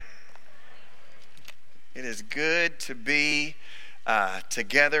It is good to be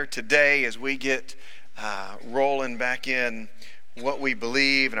together today as we get rolling back in what we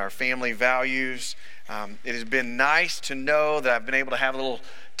believe and our family values. It has been nice to know that I've been able to have a little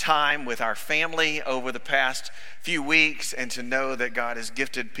time with our family over the past few weeks, and to know that God has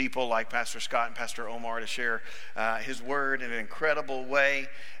gifted people like Pastor Scott and Pastor Omar to share his word in an incredible way.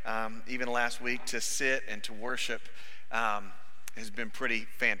 Even last week to sit and to worship has been pretty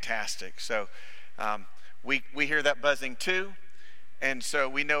fantastic. So we hear that buzzing too, and so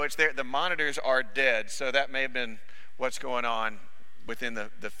we know it's there. The monitors are dead, so that may have been what's going on within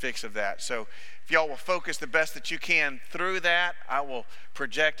the fix of that. So if y'all will focus the best that you can through that, I will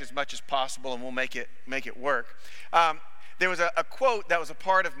project as much as possible, and we'll make it work. There was a quote that was a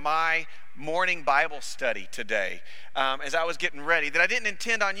part of my morning Bible study today as I was getting ready that I didn't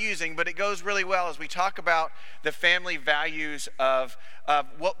intend on using, but it goes really well as we talk about the family values of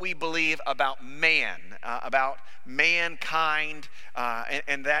what we believe about man, about mankind,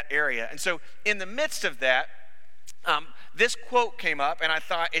 and that area. And so in the midst of that, this quote came up, and I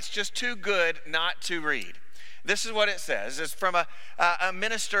thought it's just too good not to read. This is what it says. It's from a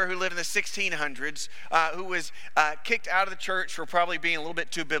minister who lived in the 1600s, who was kicked out of the church for probably being a little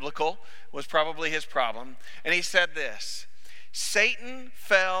bit too biblical, was probably his problem. And he said this: Satan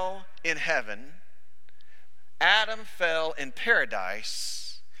fell in heaven, Adam fell in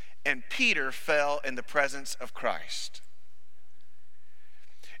paradise, and Peter fell in the presence of Christ.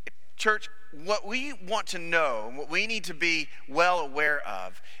 Church, what we want to know, what we need to be well aware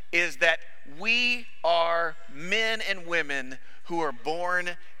of, is that we are men and women who are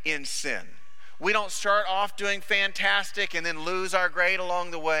born in sin. We don't start off doing fantastic and then lose our grade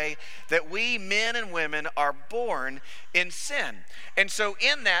along the way. That we, men and women, are born in sin. And so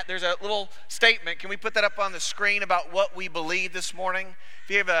in that, there's a little statement. Can we put that up on the screen about what we believe this morning?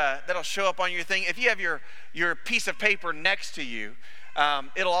 If you have that'll show up on your thing. If you have your piece of paper next to you,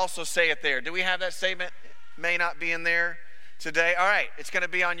 it'll also say it there. Do we have that statement? It may not be in there today. All right, it's going to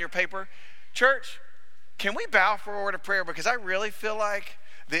be on your paper. Church, can we bow for a word of prayer? Because I really feel like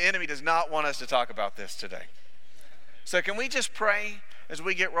the enemy does not want us to talk about this today. So can we just pray as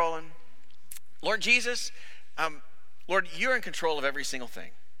we get rolling? Lord Jesus, Lord, you're in control of every single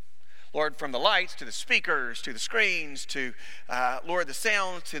thing. Lord, from the lights to the speakers to the screens to, Lord, the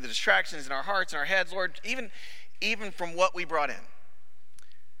sounds to the distractions in our hearts and our heads, Lord, even from what we brought in.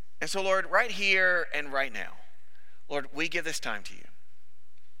 And so, Lord, right here and right now, Lord, we give this time to you.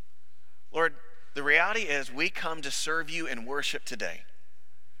 Lord, the reality is we come to serve you and worship today.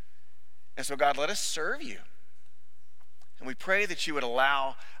 And so, God, let us serve you. And we pray that you would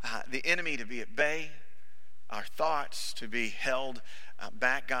allow the enemy to be at bay, our thoughts to be held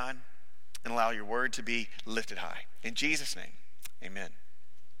back, God, and allow your word to be lifted high. In Jesus' name, amen.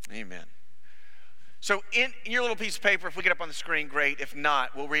 Amen. So in your little piece of paper, if we get up on the screen, great. If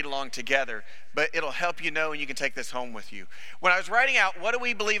not, we'll read along together. But it'll help you know, and you can take this home with you. When I was writing out what do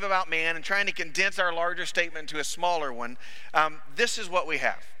we believe about man and trying to condense our larger statement to a smaller one, this is what we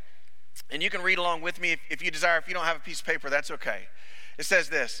have. And you can read along with me if you desire. If you don't have a piece of paper, that's okay. It says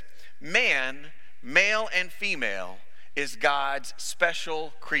this: man, male and female, is God's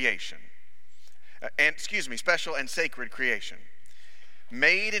special creation. Special and sacred creation.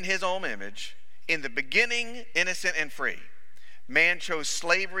 Made in his own image. In the beginning, innocent and free. Man chose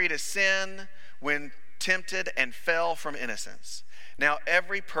slavery to sin when tempted and fell from innocence. Now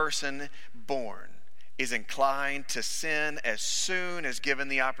every person born is inclined to sin as soon as given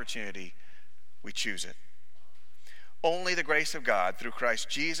the opportunity, we choose it. Only the grace of God through Christ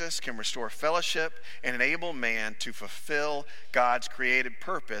Jesus can restore fellowship and enable man to fulfill God's created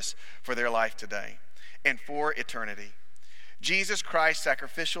purpose for their life today and for eternity. Jesus Christ's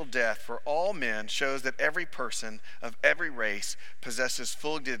sacrificial death for all men shows that every person of every race possesses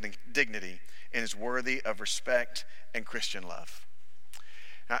full dignity and is worthy of respect and Christian love.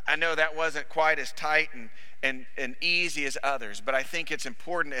 Now, I know that wasn't quite as tight and easy as others, but I think it's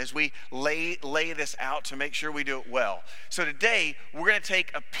important as we lay this out to make sure we do it well. So today, we're going to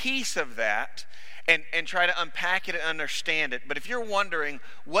take a piece of that and try to unpack it and understand it. But if you're wondering,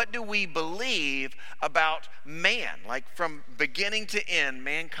 what do we believe about man, like from beginning to end,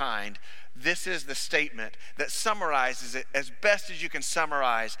 mankind, this is the statement that summarizes it as best as you can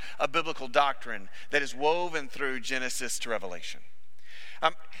summarize a biblical doctrine that is woven through Genesis to Revelation.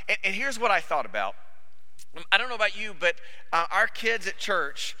 And here's what I thought about. I don't know about you, but our kids at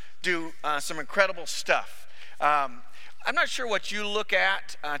church do some incredible stuff. I'm not sure what you look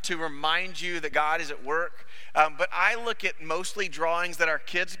at to remind you that God is at work, but I look at mostly drawings that our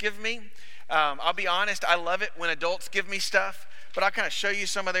kids give me. I'll be honest, I love it when adults give me stuff, but I'll kind of show you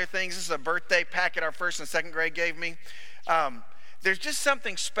some of their things. This is a birthday packet our first and second grade gave me. There's just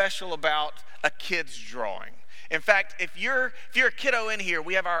something special about a kid's drawing. In fact, if you're a kiddo in here,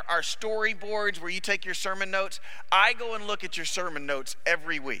 we have our storyboards where you take your sermon notes. I go and look at your sermon notes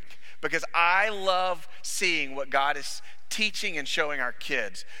every week because I love seeing what God is teaching and showing our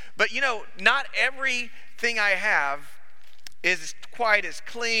kids. But not everything I have is quite as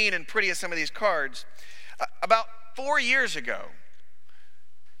clean and pretty as some of these cards. About 4 years ago,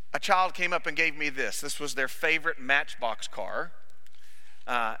 a child came up and gave me this. This was their favorite Matchbox car,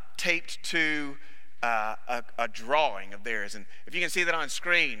 taped to a drawing of theirs. And if you can see that on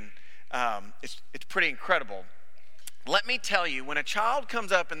screen, it's pretty incredible. Let me tell you, when a child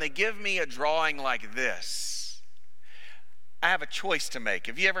comes up and they give me a drawing like this, I have a choice to make.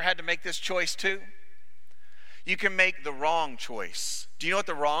 Have you ever had to make this choice too? You can make the wrong choice. Do you know what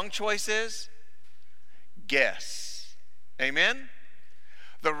the wrong choice is? Guess. Amen?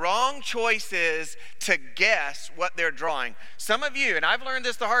 The wrong choice is to guess what they're drawing. Some of you, and I've learned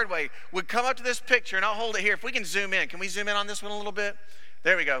this the hard way, would come up to this picture, and I'll hold it here. If we can zoom in. Can we zoom in on this one a little bit?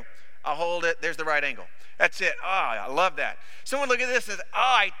 There we go. I'll hold it. There's the right angle. That's it. I love that. Someone look at this and says,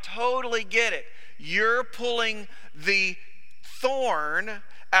 I totally get it. You're pulling the thorn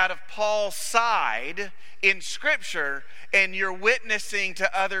out of Paul's side in Scripture, and you're witnessing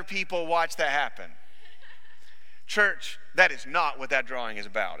to other people watch that happen. Church, that is not what that drawing is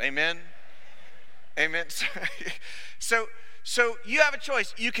about. Amen? Amen? So you have a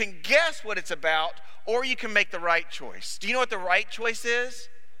choice. You can guess what it's about, or you can make the right choice. Do you know what the right choice is?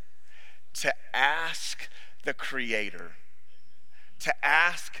 To ask the Creator. To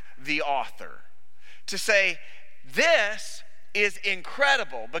ask the author. To say, this is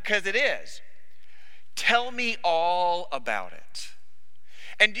incredible, because it is. Tell me all about it.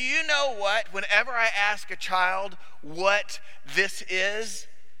 And do you know what? Whenever I ask a child what this is,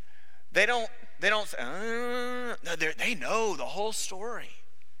 they don't say, no, they know the whole story.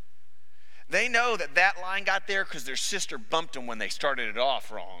 They know that line got there because their sister bumped them when they started it off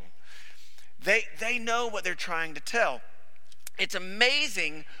wrong. They know what they're trying to tell. It's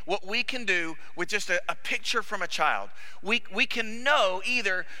amazing what we can do with just a picture from a child. We can know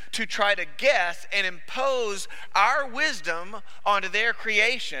either to try to guess and impose our wisdom onto their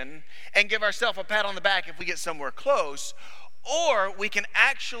creation and give ourselves a pat on the back if we get somewhere close, or we can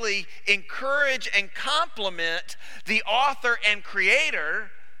actually encourage and compliment the author and creator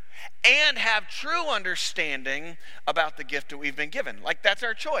and have true understanding about the gift that we've been given. Like, that's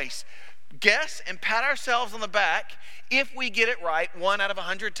our choice. Guess and pat ourselves on the back if we get it right 1 out of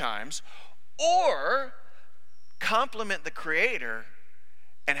 100 times, or compliment the Creator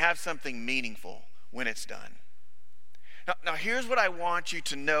and have something meaningful when it's done. Now here's what I want you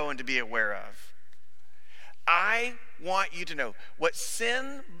to know and to be aware of. I want you to know what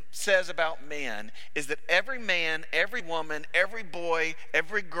sin says about man is that every man, every woman, every boy,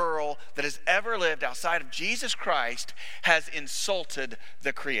 every girl that has ever lived outside of Jesus Christ has insulted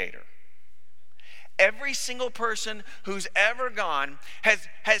the Creator. Every single person who's ever gone has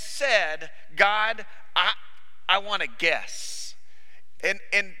said, God, I want to guess. And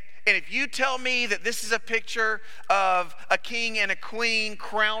if you tell me that this is a picture of a king and a queen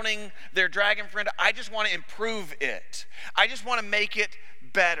crowning their dragon friend, I just want to improve it. I just want to make it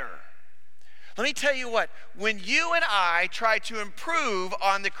better. Let me tell you what, when you and I try to improve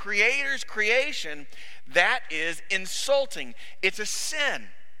on the Creator's creation, that is insulting. It's a sin.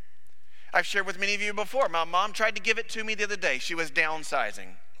 I've shared with many of you before. My mom tried to give it to me the other day. She was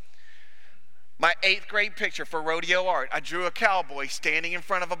downsizing. My 8th grade picture for rodeo art, I drew a cowboy standing in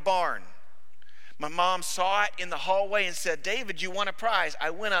front of a barn. My mom saw it in the hallway and said, David, you won a prize. I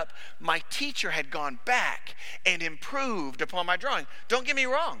went up. My teacher had gone back and improved upon my drawing. Don't get me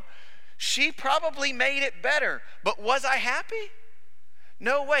wrong. She probably made it better, but was I happy?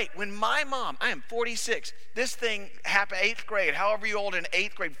 No, wait. When my mom, I am 46, this thing happened 8th grade, however you old in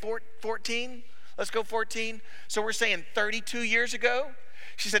 8th grade, 14? Let's go 14. So we're saying 32 years ago.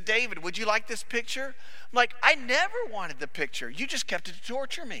 She said, David, would you like this picture? I'm like, I never wanted the picture. You just kept it to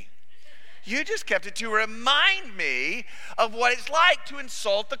torture me. You just kept it to remind me of what it's like to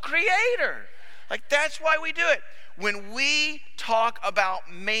insult the Creator. Like, that's why we do it. When we talk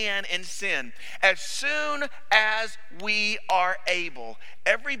about man and sin, as soon as we are able,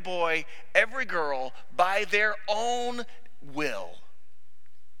 every boy, every girl, by their own will,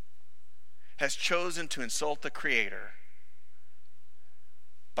 has chosen to insult the Creator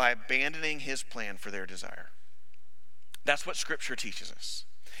by abandoning His plan for their desire. That's what Scripture teaches us.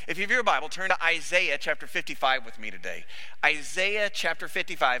 If you have your Bible, turn to Isaiah chapter 55 with me today. Isaiah chapter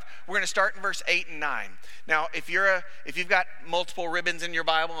 55. We're going to start in verse 8 and 9. Now, if you've got multiple ribbons in your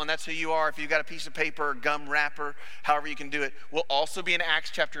Bible, and that's who you are, if you've got a piece of paper, gum wrapper, however you can do it, we'll also be in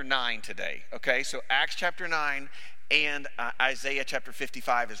Acts chapter 9 today. Okay, so Acts chapter 9 and Isaiah chapter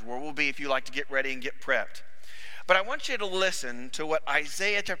 55 is where we'll be if you like to get ready and get prepped. But I want you to listen to what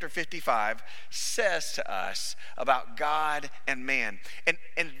Isaiah chapter 55 says to us about God and man. And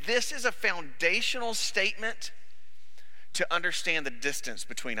this is a foundational statement to understand the distance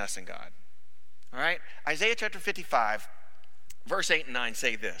between us and God. All right? Isaiah chapter 55, verse 8 and 9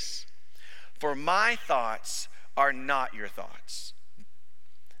 say this: "For my thoughts are not your thoughts,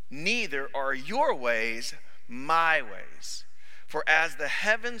 neither are your ways my ways. For as the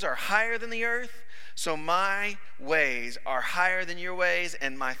heavens are higher than the earth, so my ways are higher than your ways,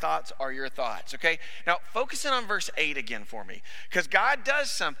 and my thoughts are your thoughts." Okay? Now, focus in on verse 8 again for me. Because God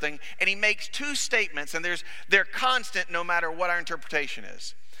does something, and he makes two statements, and they're constant no matter what our interpretation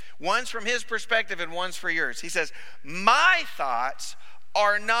is. One's from his perspective, and one's for yours. He says, "My thoughts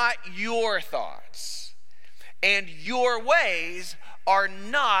are not your thoughts, and your ways are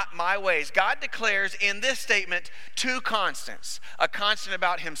not my ways." God declares in this statement two constants: a constant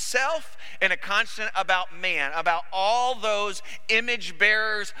about himself and a constant about man, about all those image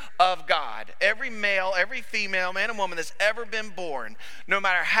bearers of God. Every male, every female, man and woman that's ever been born, no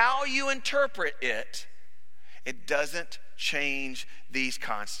matter how you interpret it, it doesn't change these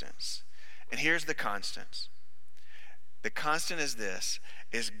constants. And here's the constants. The constant is this: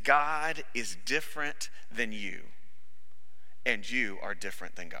 is God is different than you, and you are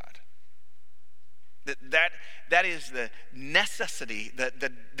different than God. That is the necessity,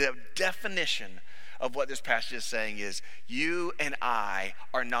 the definition of what this passage is saying is you and I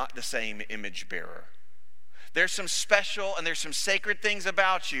are not the same image bearer. There's some special and there's some sacred things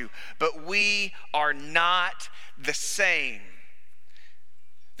about you, but we are not the same.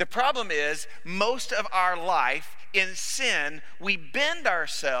 The problem is, most of our life in sin, we bend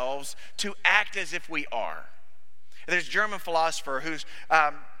ourselves to act as if we are. There's a German philosopher who's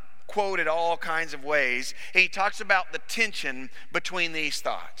quoted all kinds of ways. He talks about the tension between these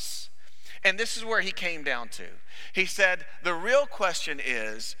thoughts. And this is where he came down to. He said, the real question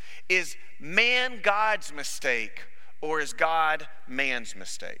is man God's mistake, or is God man's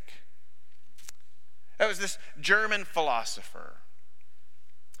mistake? That was this German philosopher.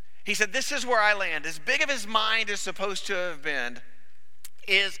 He said, this is where I land. As big of his mind is supposed to have been,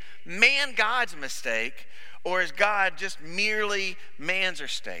 is man God's mistake, or is God just merely man's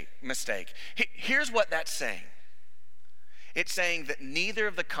mistake? Here's what that's saying. It's saying that neither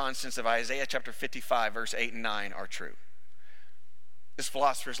of the constants of Isaiah chapter 55, verse 8 and 9 are true. This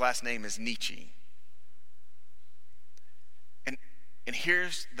philosopher's last name is Nietzsche. And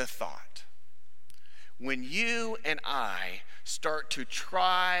here's the thought. When you and I start to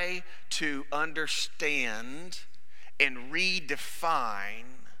try to understand and redefine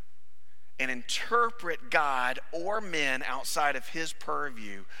and interpret God or men outside of his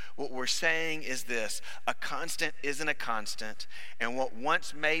purview, what we're saying is this: a constant isn't a constant, and what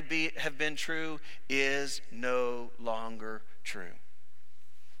once have been true is no longer true.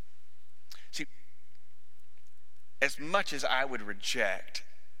 See, as much as I would reject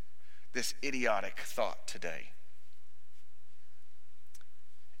this idiotic thought today,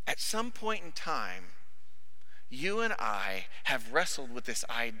 at some point in time, you and I have wrestled with this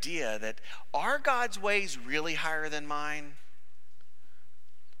idea that are God's ways really higher than mine?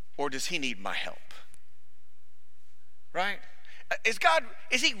 Or does he need my help? Right? Is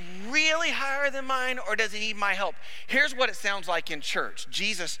he really higher than mine, or does he need my help? Here's what it sounds like in church.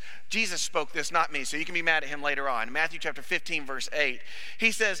 Jesus spoke this, not me, so you can be mad at him later on. In Matthew chapter 15, verse 8,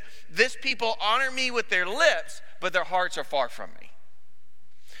 he says, "This people honor me with their lips, but their hearts are far from me."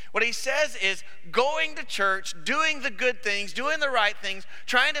 What he says is going to church, doing the good things, doing the right things,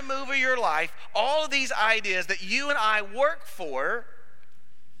 trying to move your life, all of these ideas that you and I work for,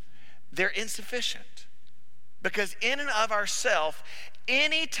 they're insufficient. Because in and of ourselves,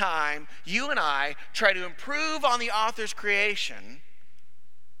 anytime you and I try to improve on the author's creation,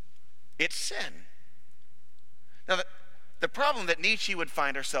 it's sin. Now, the problem that Nietzsche would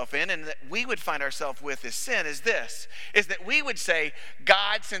find herself in, and that we would find ourselves with as sin, is this, is that we would say,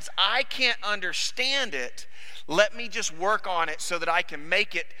 God, since I can't understand it, let me just work on it so that I can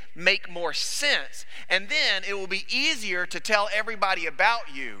make it make more sense. And then it will be easier to tell everybody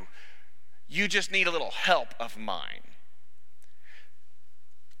about you. You just need a little help of mine.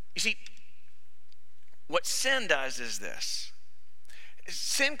 You see, what sin does is this.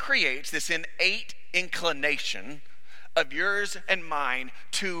 Sin creates this innate inclination of yours and mine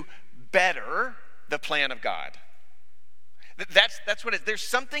to better the plan of God. That's what it is. There's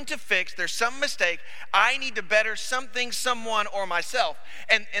something to fix. There's some mistake. I need to better something, someone, or myself.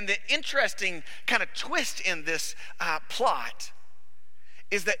 And the interesting kind of twist in this plot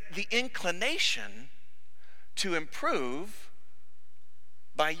is that the inclination to improve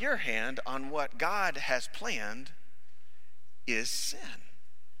by your hand on what God has planned is sin.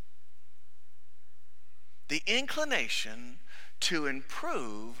 The inclination to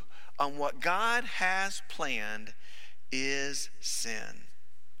improve on what God has planned is sin.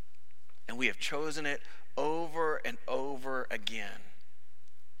 And we have chosen it over and over again.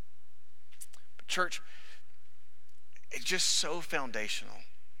 But church, it's just so foundational.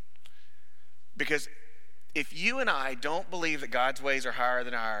 Because if you and I don't believe that God's ways are higher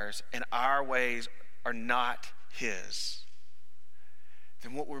than ours and our ways are not his,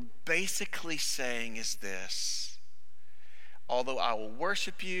 then what we're basically saying is this: although I will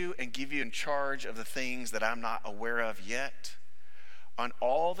worship you and give you in charge of the things that I'm not aware of yet, on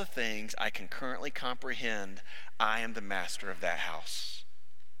all the things I can currently comprehend, I am the master of that house.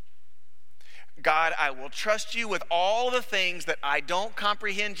 God, I will trust you with all the things that I don't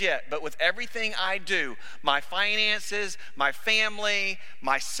comprehend yet, but with everything I do, my finances, my family,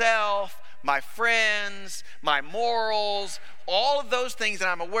 myself, my friends, my morals, all of those things that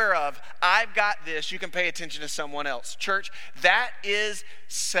I'm aware of, I've got this. You can pay attention to someone else. Church, that is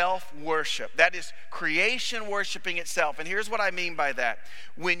self-worship. That is creation worshiping itself. And here's what I mean by that.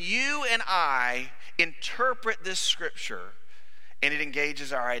 When you and I interpret this scripture and it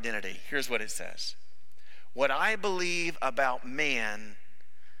engages our identity, here's what it says. What I believe about man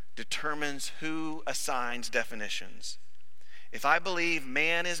determines who assigns definitions. If I believe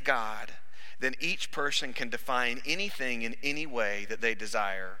man is God, then each person can define anything in any way that they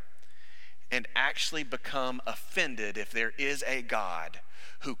desire and actually become offended if there is a God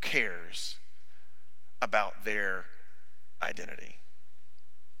who cares about their identity.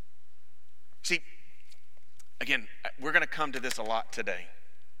 See, again, we're going to come to this a lot today.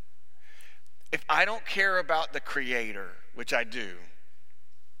 If I don't care about the Creator, which I do,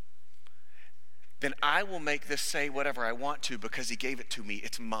 then I will make this say whatever I want to because he gave it to me.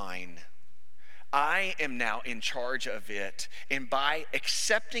 It's mine. I am now in charge of it. And by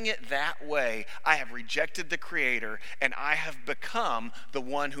accepting it that way, I have rejected the Creator and I have become the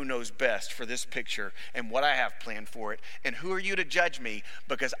one who knows best for this picture and what I have planned for it. And who are you to judge me?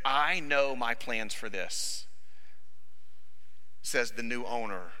 Because I know my plans for this, says the new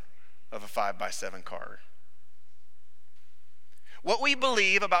owner of a 5x7 car. What we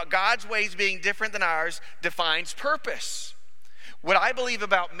believe about God's ways being different than ours defines purpose. What I believe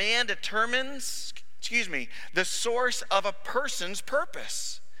about man determines, the source of a person's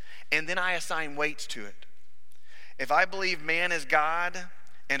purpose. And then I assign weights to it. If I believe man is God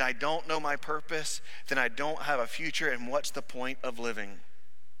and I don't know my purpose, then I don't have a future, and what's the point of living?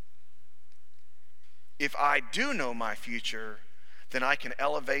 If I do know my future, then I can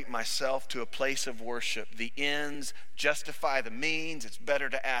elevate myself to a place of worship. The ends justify the means. It's better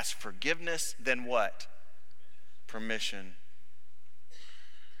to ask forgiveness than what? Permission.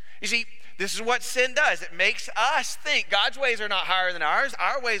 You see, this is what sin does. It makes us think God's ways are not higher than ours.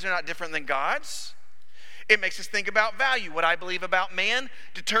 Our ways are not different than God's. It makes us think about value. What I believe about man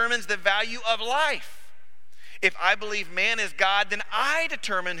determines the value of life. If I believe man is God, then I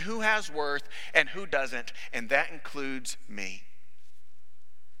determine who has worth and who doesn't, and that includes me.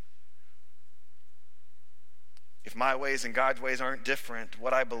 If my ways and God's ways aren't different,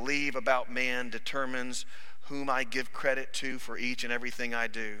 what I believe about man determines whom I give credit to for each and everything I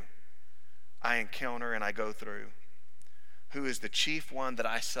do, I encounter and I go through. Who is the chief one that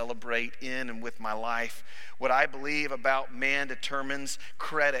I celebrate in and with my life? What I believe about man determines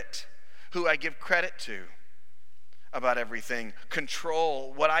credit, who I give credit to about everything.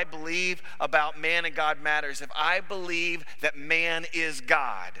 Control. What I believe about man and God matters. If I believe that man is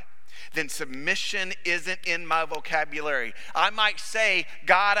God, then submission isn't in my vocabulary. I might say,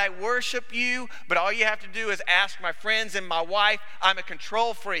 God, I worship you, but all you have to do is ask my friends and my wife. I'm a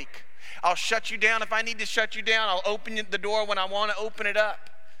control freak. I'll shut you down if I need to shut you down. I'll open the door when I want to open it up.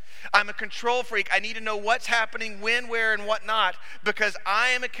 I'm a control freak. I need to know what's happening, when, where, and what not, because I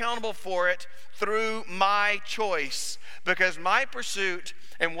am accountable for it through my choice. Because my pursuit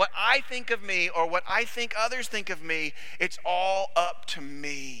and what I think of me or what I think others think of me, it's all up to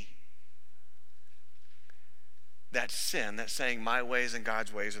me. That's sin. That's saying my ways and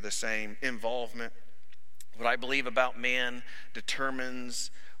God's ways are the same. Involvement. What I believe about man determines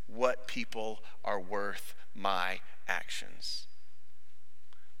what people are worth my actions.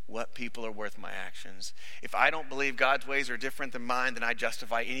 what people are worth my actions. If I don't believe God's ways are different than mine, then I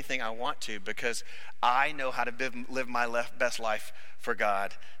justify anything I want to because I know how to live my best life for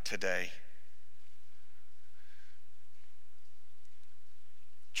God today.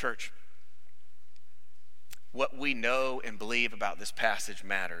 Church, what we know and believe about this passage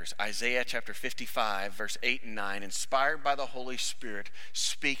matters. Isaiah chapter 55, verse 8 and 9, inspired by the Holy Spirit,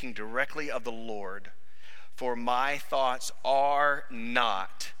 speaking directly of the Lord. For my thoughts are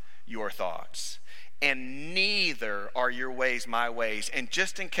not your thoughts, and neither are your ways my ways. And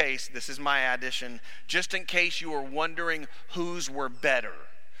just in case, this is my addition, just in case you were wondering whose were better,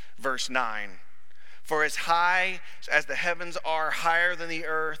 verse 9. For as high as the heavens are higher than the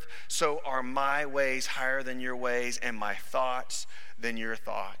earth, so are my ways higher than your ways, and my thoughts than your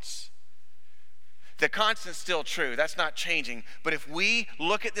thoughts. The constant's still true. That's not changing. But if we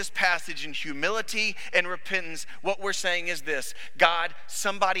look at this passage in humility and repentance, what we're saying is this: God,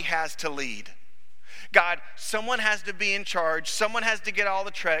 somebody has to lead. God, someone has to be in charge. Someone has to get all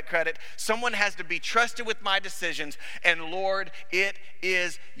the credit. Someone has to be trusted with my decisions. And Lord, it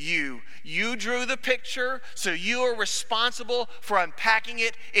is you. You drew the picture, so you are responsible for unpacking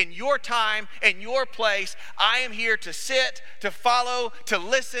it in your time and your place. I am here to sit, to follow, to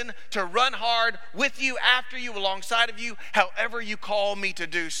listen, to run hard with you, after you, alongside of you, however you call me to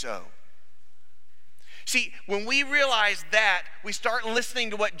do so. See, when we realize that, we start listening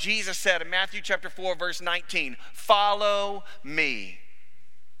to what Jesus said in Matthew chapter 4, verse 19. Follow me.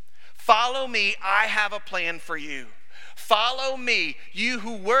 Follow me, I have a plan for you. Follow me, you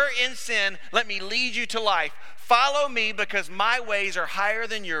who were in sin, let me lead you to life. Follow me because my ways are higher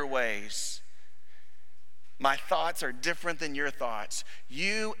than your ways. My thoughts are different than your thoughts.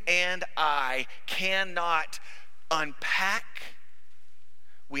 You and I cannot unpack.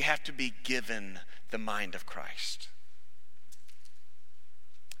 We have to be given the mind of Christ.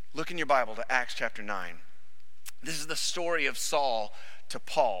 Look in your Bible to Acts chapter 9. This is the story of Saul to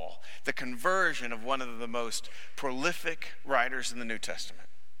Paul, the conversion of one of the most prolific writers in the New Testament.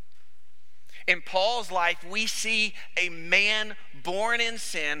 In Paul's life, we see a man born in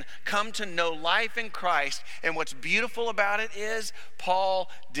sin come to know life in Christ, and what's beautiful about it is Paul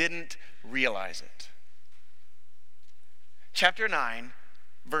didn't realize it. Chapter 9,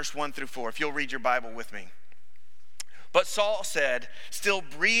 verse 1 through 4, if you'll read your Bible with me. But Saul said, still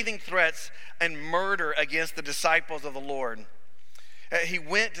breathing threats and murder against the disciples of the Lord, he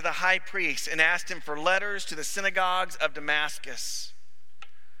went to the high priest and asked him for letters to the synagogues of Damascus,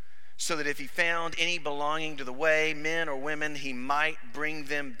 so that if he found any belonging to the way, men or women, he might bring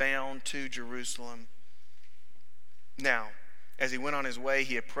them bound to Jerusalem. Now, as he went on his way,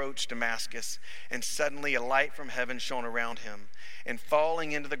 he approached Damascus, and suddenly a light from heaven shone around him. And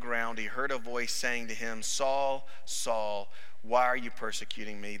falling into the ground, he heard a voice saying to him, Saul, Saul, why are you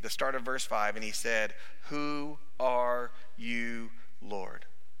persecuting me? The start of verse 5, and he said, who are you, Lord?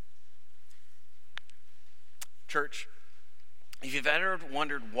 Church, if you've ever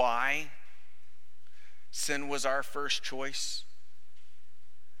wondered why sin was our first choice,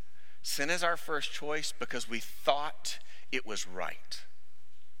 sin is our first choice because we thought it was right.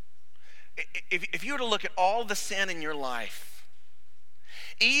 If you were to look at all the sin in your life,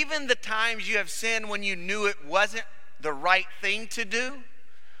 even the times you have sinned when you knew it wasn't the right thing to do,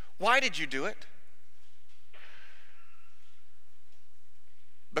 why did you do it?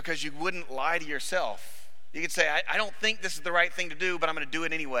 Because you wouldn't lie to yourself. You could say, I don't think this is the right thing to do, but I'm going to do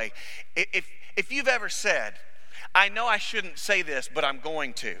it anyway. If you've ever said, I know I shouldn't say this, but I'm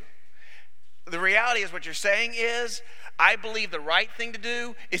going to. The reality is what you're saying is, I believe the right thing to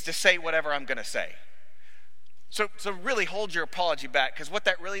do is to say whatever I'm going to say. So really hold your apology back, because what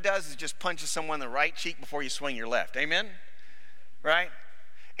that really does is just punches someone in the right cheek before you swing your left. Amen? Right?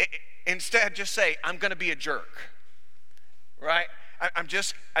 Instead, just say, I'm going to be a jerk. Right? I'm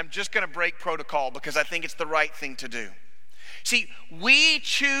just going to break protocol because I think it's the right thing to do. See, we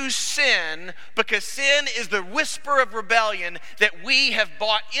choose sin because sin is the whisper of rebellion that we have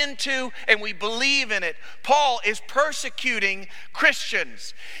bought into and we believe in it. Paul is persecuting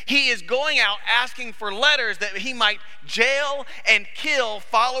Christians. He is going out asking for letters that he might jail and kill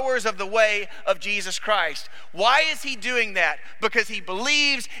followers of the way of Jesus Christ. Why is he doing that? Because he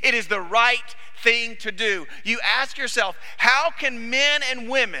believes it is the right thing to do. You ask yourself, how can men and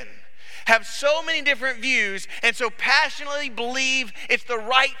women have so many different views and so passionately believe it's the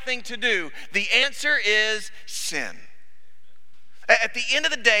right thing to do? The answer is sin. At the end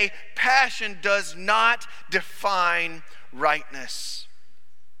of the day, passion does not define rightness.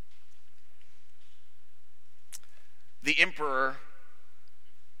 The emperor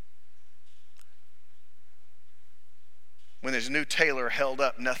when his new tailor held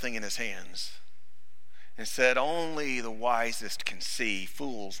up nothing in his hands and said, only the wisest can see,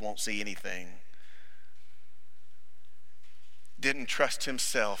 fools won't see anything. Didn't trust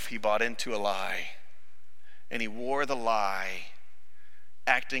himself, he bought into a lie. And he wore the lie,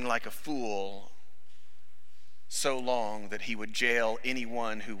 acting like a fool so long that he would jail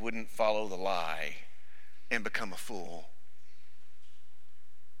anyone who wouldn't follow the lie and become a fool.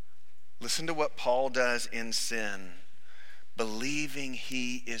 Listen to what Paul does in sin. Believing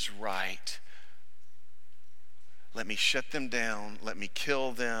he is right. Let me shut them down. Let me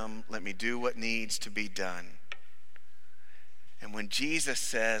kill them. Let me do what needs to be done. And when Jesus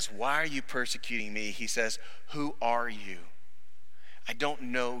says, why are you persecuting me? He says, who are you? I don't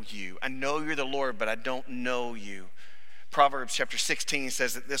know you. I know you're the Lord, but I don't know you. Proverbs chapter 16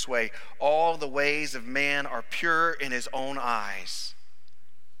 says it this way, all the ways of man are pure in his own eyes,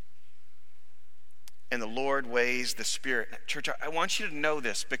 and the Lord weighs the spirit. Church, I want you to know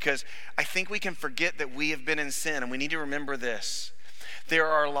this because I think we can forget that we have been in sin, and we need to remember this. There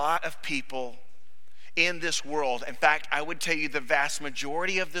are a lot of people in this world, in fact, I would tell you the vast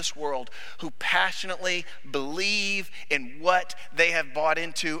majority of this world, who passionately believe in what they have bought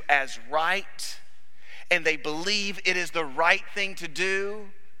into as right, and they believe it is the right thing to do,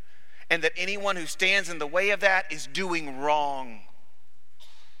 and that anyone who stands in the way of that is doing wrong.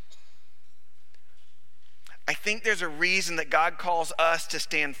 I think there's a reason that God calls us to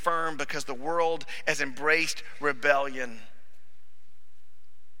stand firm, because the world has embraced rebellion.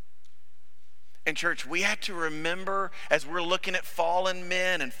 And church, we have to remember, as we're looking at fallen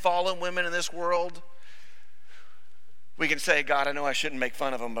men and fallen women in this world, we can say, God, I know I shouldn't make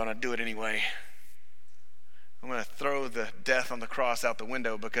fun of them, but I'm going to do it anyway. I'm going to throw the death on the cross out the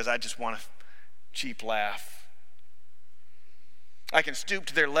window because I just want a cheap laugh. I can stoop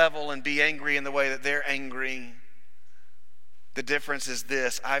to their level and be angry in the way that they're angry. The difference is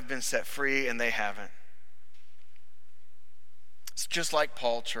this: I've been set free and they haven't. It's just like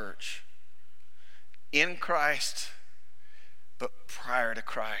Paul, church. In Christ, but prior to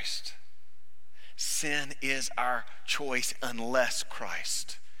Christ. Sin is our choice unless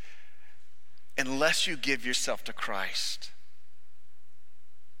Christ. Unless you give yourself to Christ.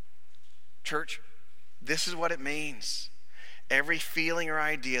 Church, this is what it means. Every feeling or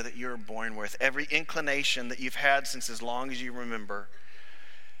idea that you're born with, every inclination that you've had since as long as you remember,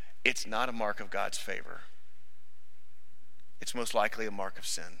 it's not a mark of God's favor. It's most likely a mark of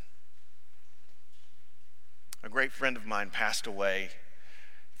sin. A great friend of mine passed away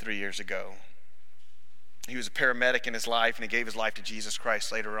 3 years ago. He was a paramedic in his life, and he gave his life to Jesus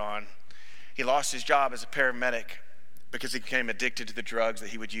Christ later on. He lost his job as a paramedic because he became addicted to the drugs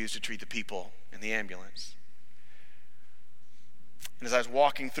that he would use to treat the people in the ambulance. And as I was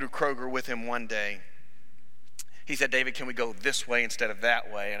walking through Kroger with him one day, he said, David, can we go this way instead of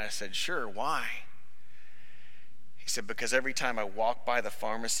that way? And I said, sure, why? He said, because every time I walk by the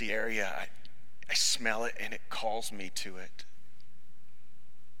pharmacy area, I smell it and it calls me to it.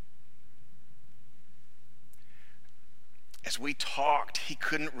 As we talked, he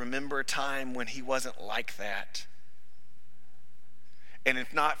couldn't remember a time when he wasn't like that. And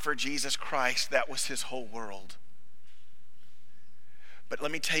if not for Jesus Christ, that was his whole world. But let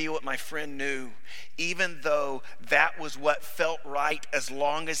me tell you what my friend knew. Even though that was what felt right as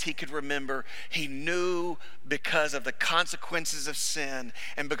long as he could remember, he knew, because of the consequences of sin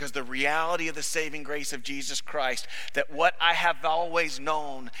and because the reality of the saving grace of Jesus Christ, that what I have always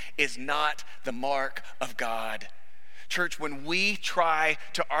known is not the mark of God. Church, when we try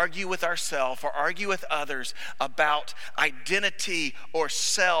to argue with ourselves or argue with others about identity or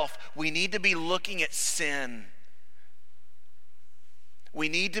self, we need to be looking at sin. We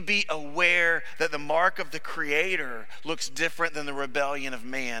need to be aware that the mark of the Creator looks different than the rebellion of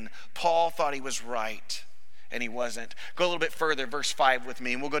man. Paul thought he was right, and he wasn't. Go a little bit further, verse 5 with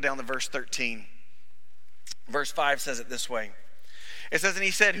me, and we'll go down to verse 13. Verse 5 says it this way. It says, and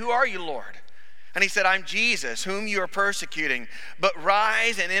he said, who are you, Lord? And he said, I'm Jesus, whom you are persecuting. But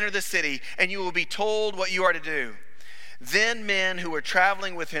rise and enter the city, and you will be told what you are to do. Then men who were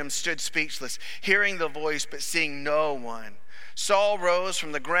traveling with him stood speechless, hearing the voice, but seeing no one. Saul rose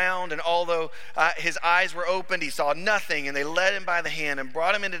from the ground, and although his eyes were opened, he saw nothing. And they led him by the hand and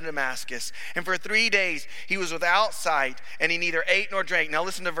brought him into Damascus. And for 3 days he was without sight, and he neither ate nor drank. Now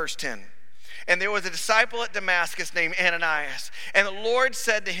listen to verse 10. And there was a disciple at Damascus named Ananias. And the Lord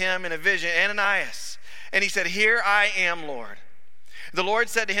said to him in a vision, Ananias. And he said, here I am, Lord. The Lord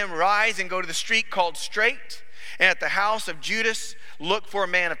said to him, rise and go to the street called Straight, and at the house of Judas look for a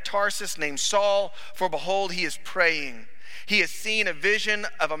man of Tarsus named Saul, for behold, he is praying. He has seen a vision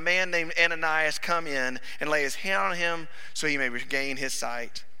of a man named Ananias come in and lay his hand on him so he may regain his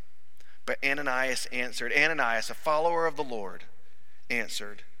sight. But Ananias, a follower of the Lord,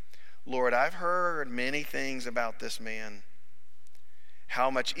 answered, Lord, I've heard many things about this man,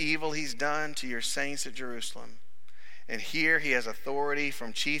 how much evil he's done to your saints at Jerusalem. And here he has authority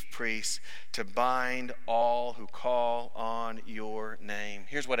from chief priests to bind all who call on your name.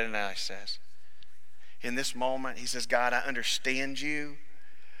 Here's what Ananias says. In this moment, he says, God, I understand you,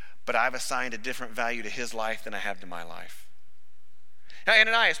 but I've assigned a different value to his life than I have to my life. Now,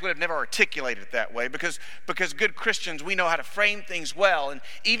 Ananias would have never articulated it that way because good Christians, we know how to frame things well, and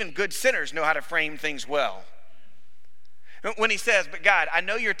even good sinners know how to frame things well. When he says, but God, I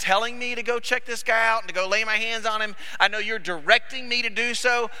know you're telling me to go check this guy out and to go lay my hands on him. I know you're directing me to do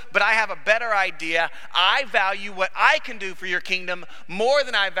so, but I have a better idea. I value what I can do for your kingdom more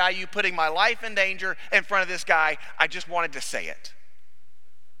than I value putting my life in danger in front of this guy. I just wanted to say it.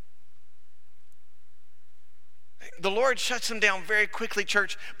 The Lord shuts him down very quickly,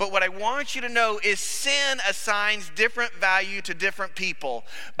 church. But what I want you to know is sin assigns different value to different people.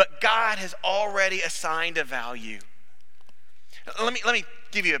 But God has already assigned a value. Let me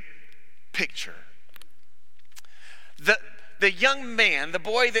give you a picture. The young man, the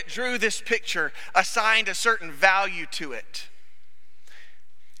boy that drew this picture, assigned a certain value to it.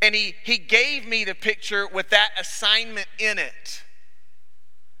 And he gave me the picture with that assignment in it.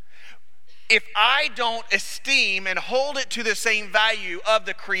 If I don't esteem and hold it to the same value of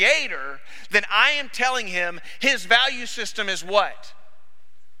the Creator, then I am telling him his value system is what?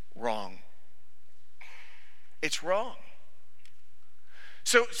 Wrong. It's wrong.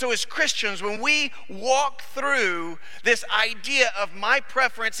 So as Christians, when we walk through this idea of my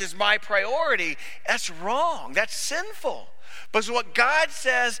preference is my priority, that's wrong. That's sinful. Because what God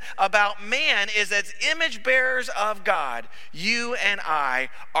says about man is as image bearers of God, you and I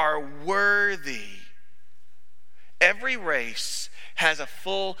are worthy. Every race has a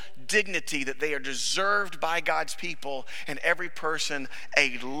full dignity that they are deserved by God's people, and every person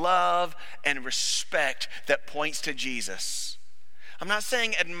a love and respect that points to Jesus. I'm not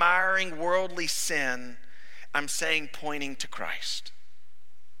saying admiring worldly sin. I'm saying pointing to Christ.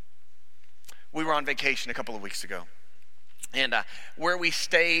 We were on vacation a couple of weeks ago. And where we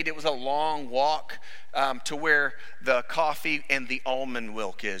stayed, it was a long walk to where the coffee and the almond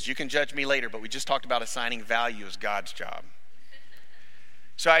milk is. You can judge me later, but we just talked about assigning value as God's job.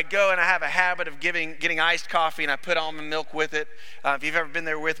 So I go and I have a habit of getting iced coffee, and I put almond milk with it. If you've ever been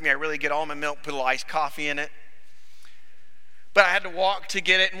there with me, I really get almond milk, put a little iced coffee in it. But I had to walk to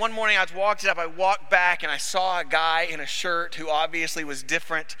get it. And one morning I walked back, and I saw a guy in a shirt who obviously was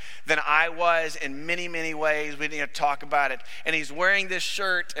different than I was in many, many ways. We didn't even talk about it. And he's wearing this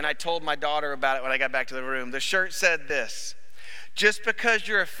shirt, and I told my daughter about it when I got back to the room. The shirt said this: just because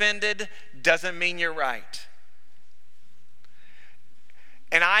you're offended doesn't mean you're right.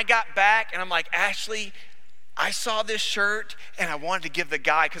 And I got back, and I'm like, Ashley, I saw this shirt, and I wanted to give the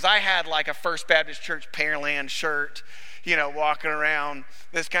guy, because I had like a First Baptist Church Pearland shirt, walking around,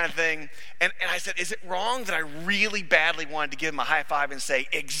 this kind of thing. And I said, is it wrong that I really badly wanted to give him a high five and say,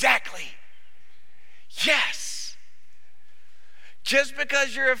 exactly, yes. Just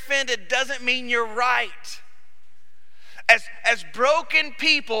because you're offended doesn't mean you're right. As broken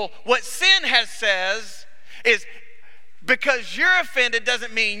people, what sin says is, because you're offended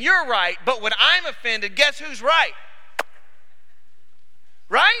doesn't mean you're right, but when I'm offended, guess who's right?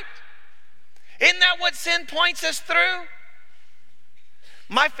 Right? Isn't that what sin points us through?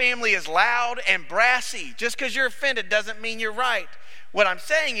 My family is loud and brassy. Just because you're offended doesn't mean you're right. What I'm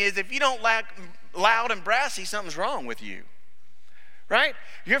saying is, if you don't like loud and brassy, something's wrong with you. Right?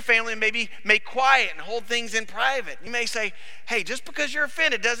 Your family may quiet and hold things in private. You may say, hey, just because you're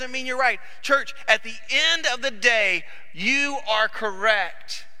offended doesn't mean you're right. Church, at the end of the day, you are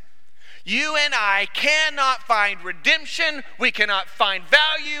correct. You and I cannot find redemption. We cannot find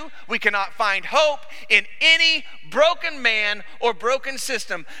value. We cannot find hope in any broken man or broken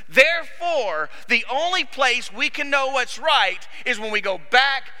system. Therefore, the only place we can know what's right is when we go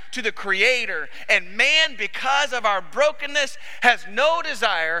back to the Creator. And man, because of our brokenness, has no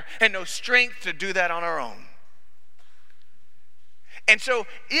desire and no strength to do that on our own. And so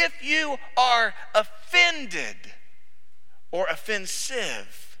if you are offended or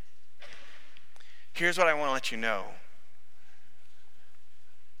offensive, here's what I want to let you know.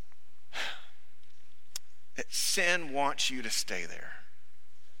 That sin wants you to stay there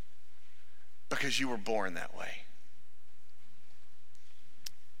because you were born that way.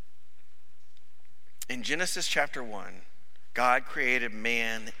 In Genesis chapter 1, God created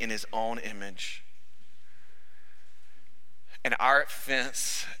man in his own image. And our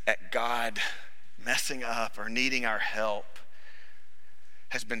offense at God messing up or needing our help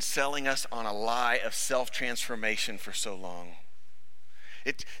has been selling us on a lie of self-transformation for so long.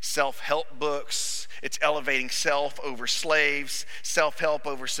 It's self-help books, it's elevating self over slaves, self-help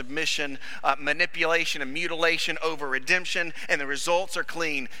over submission, manipulation and mutilation over redemption, and the results are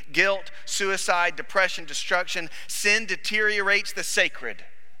clean. Guilt, suicide, depression, destruction. Sin deteriorates the sacred.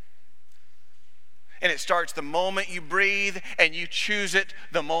 And it starts the moment you breathe, and you choose it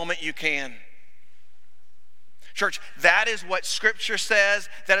the moment you can. Church, that is what Scripture says.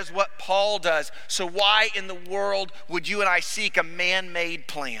 That is what Paul does. So why in the world would you and I seek a man-made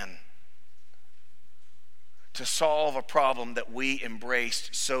plan to solve a problem that we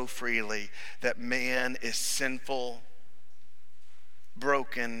embraced so freely, that man is sinful,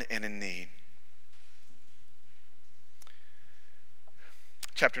 broken, and in need?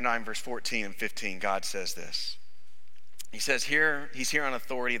 Chapter 9, verse 14 and 15, God says this. He says, He's here on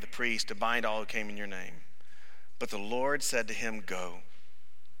authority of the priest to bind all who came in your name. But the Lord said to him, Go,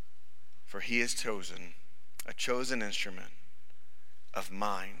 for he is a chosen instrument of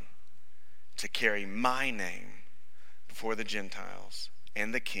mine to carry my name before the Gentiles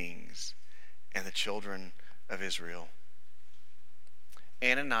and the kings and the children of Israel.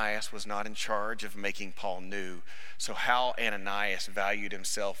 Ananias was not in charge of making Paul new, so how Ananias valued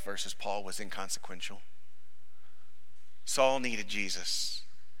himself versus Paul was inconsequential. Saul needed Jesus.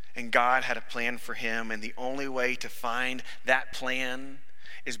 And God had a plan for him, and the only way to find that plan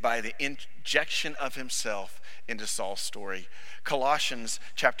is by the injection of himself into Saul's story. Colossians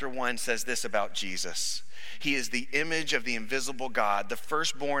chapter 1 says this about Jesus. He is the image of the invisible God, the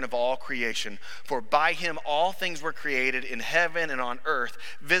firstborn of all creation. For by him all things were created in heaven and on earth,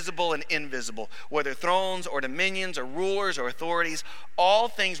 visible and invisible. Whether thrones or dominions or rulers or authorities, all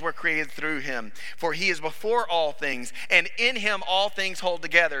things were created through him. For he is before all things, and in him all things hold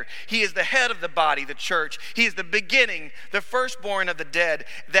together. He is the head of the body, the church. He is the beginning, the firstborn of the dead,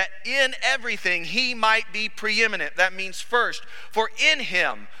 that in everything he might be preeminent. That means first. For in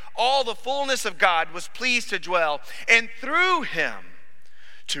him all the fullness of God was pleased to dwell, and through him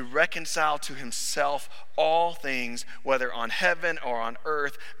to reconcile to himself all things, whether on heaven or on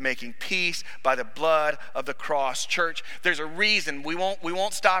earth, making peace by the blood of the cross. Church, there's a reason. We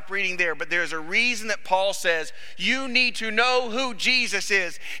won't stop reading there, but there's a reason that Paul says you need to know who Jesus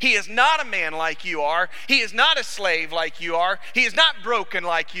is. He is not a man like you are. He is not a slave like you are. He is not broken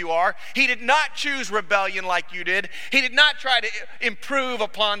like you are. He did not choose rebellion like you did. He did not try to improve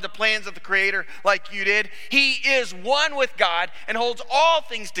upon the plans of the Creator like you did. He is one with God and holds all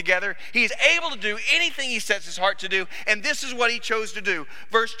things together. He is able to do anything he sets his heart to do, and this is what he chose to do.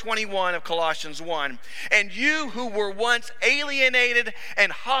 Verse 21 of Colossians 1. And you who were once alienated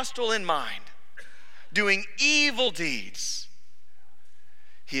and hostile in mind, doing evil deeds,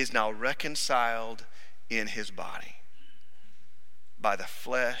 he is now reconciled in his body by the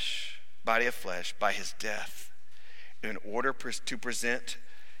body of flesh, by his death, in order to present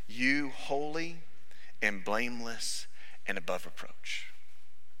you holy and blameless and above reproach.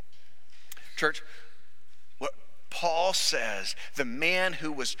 Church, what Paul says, the man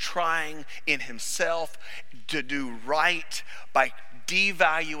who was trying in himself to do right by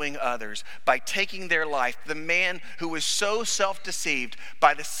devaluing others, by taking their life, the man who was so self-deceived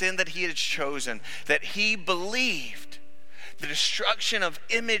by the sin that he had chosen, that he believed the destruction of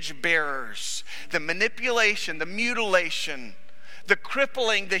image bearers, the manipulation, the mutilation, the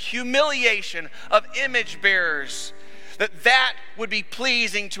crippling, the humiliation of image bearers, that would be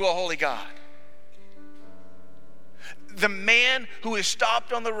pleasing to a holy God. The man who is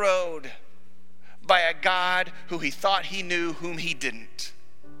stopped on the road by a God who he thought he knew, whom he didn't.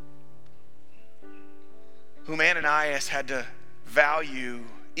 Whom Ananias had to value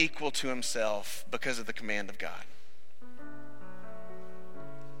equal to himself because of the command of God.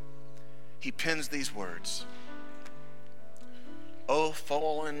 He pens these words. Oh,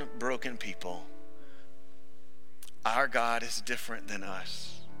 fallen, broken people, our God is different than us.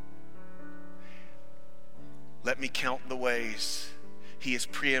 Let me count the ways. He is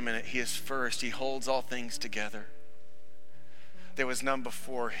preeminent. He is first. He holds all things together. There was none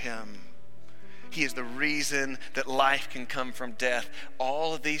before him. He is the reason that life can come from death.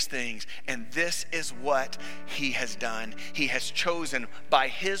 All of these things. And this is what he has done. He has chosen by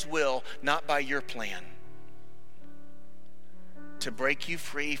his will, not by your plan, to break you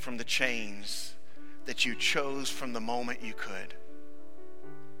free from the chains that you chose from the moment you could,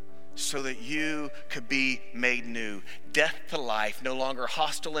 so that you could be made new. Death to life, no longer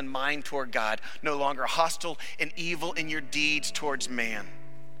hostile in mind toward God, no longer hostile and evil in your deeds towards man,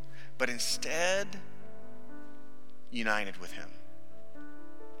 but instead united with him.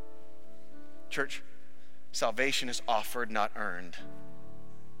 Church, salvation is offered, not earned.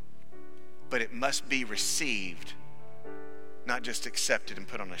 But it must be received, not just accepted and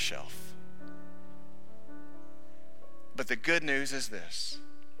put on a shelf. But the good news is this: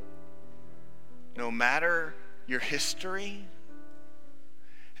 no matter your history,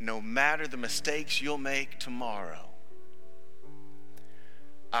 no matter the mistakes you'll make tomorrow,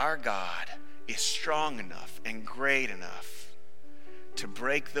 our God is strong enough and great enough to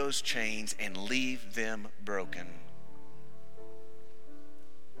break those chains and leave them broken.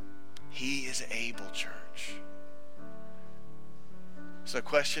 He is able, church. So the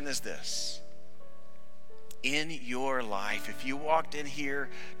question is this: in your life, if you walked in here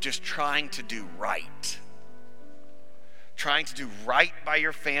just trying to do right by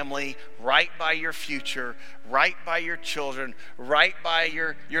your family, right by your future, right by your children, right by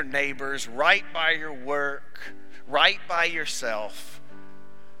your neighbors, right by your work, right by yourself,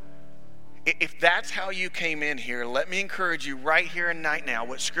 if that's how you came in here, let me encourage you right here and right now.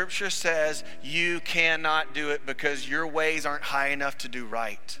 What Scripture says, you cannot do it because your ways aren't high enough to do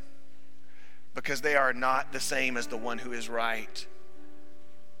right. Because they are not the same as the one who is right.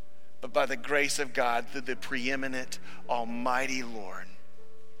 But by the grace of God, through the preeminent, almighty Lord,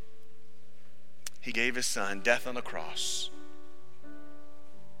 he gave his son, death on the cross,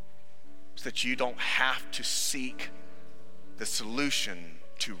 so that you don't have to seek the solution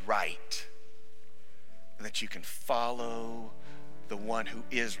to right, and that you can follow the one who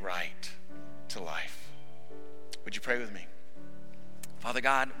is right to life. Would you pray with me? Father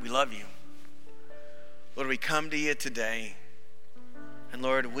God, we love you. Lord, we come to you today, and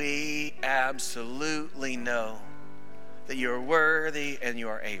Lord, we absolutely know that you are worthy and you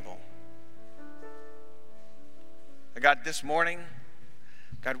are able. God, this morning,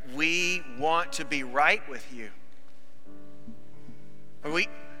 God, we want to be right with you.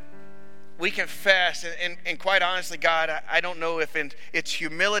 We confess, and quite honestly, God, I don't know if it's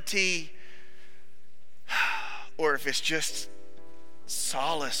humility or if it's just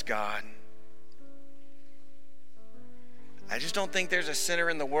solace, God. I just don't think there's a sinner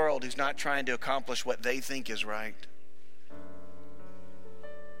in the world who's not trying to accomplish what they think is right.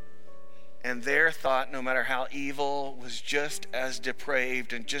 And their thought, no matter how evil, was just as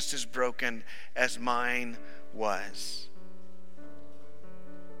depraved and just as broken as mine was.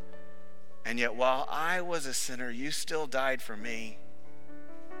 And yet, while I was a sinner, you still died for me.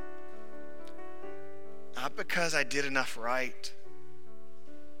 Not because I did enough right,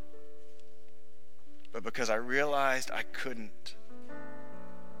 but because I realized I couldn't.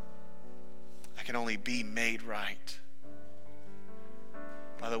 I can only be made right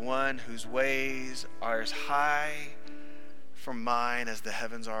by the one whose ways are as high from mine as the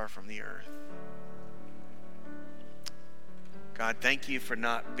heavens are from the earth. God, thank you for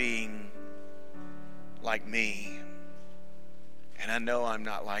not being like me. And I know I'm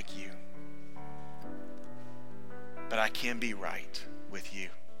not like you. But I can be right with you.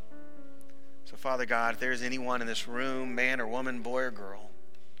 So Father God, if there's anyone in this room, man or woman, boy or girl,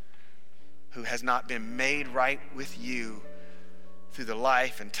 who has not been made right with you through the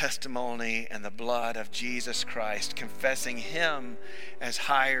life and testimony and the blood of Jesus Christ, confessing him as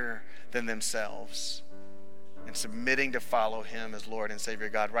higher than themselves and submitting to follow him as Lord and Savior,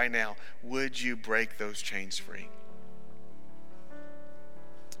 God, right now, would you break those chains free?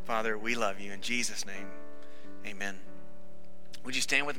 Father, we love you. In Jesus' name, amen. Would you stand with me?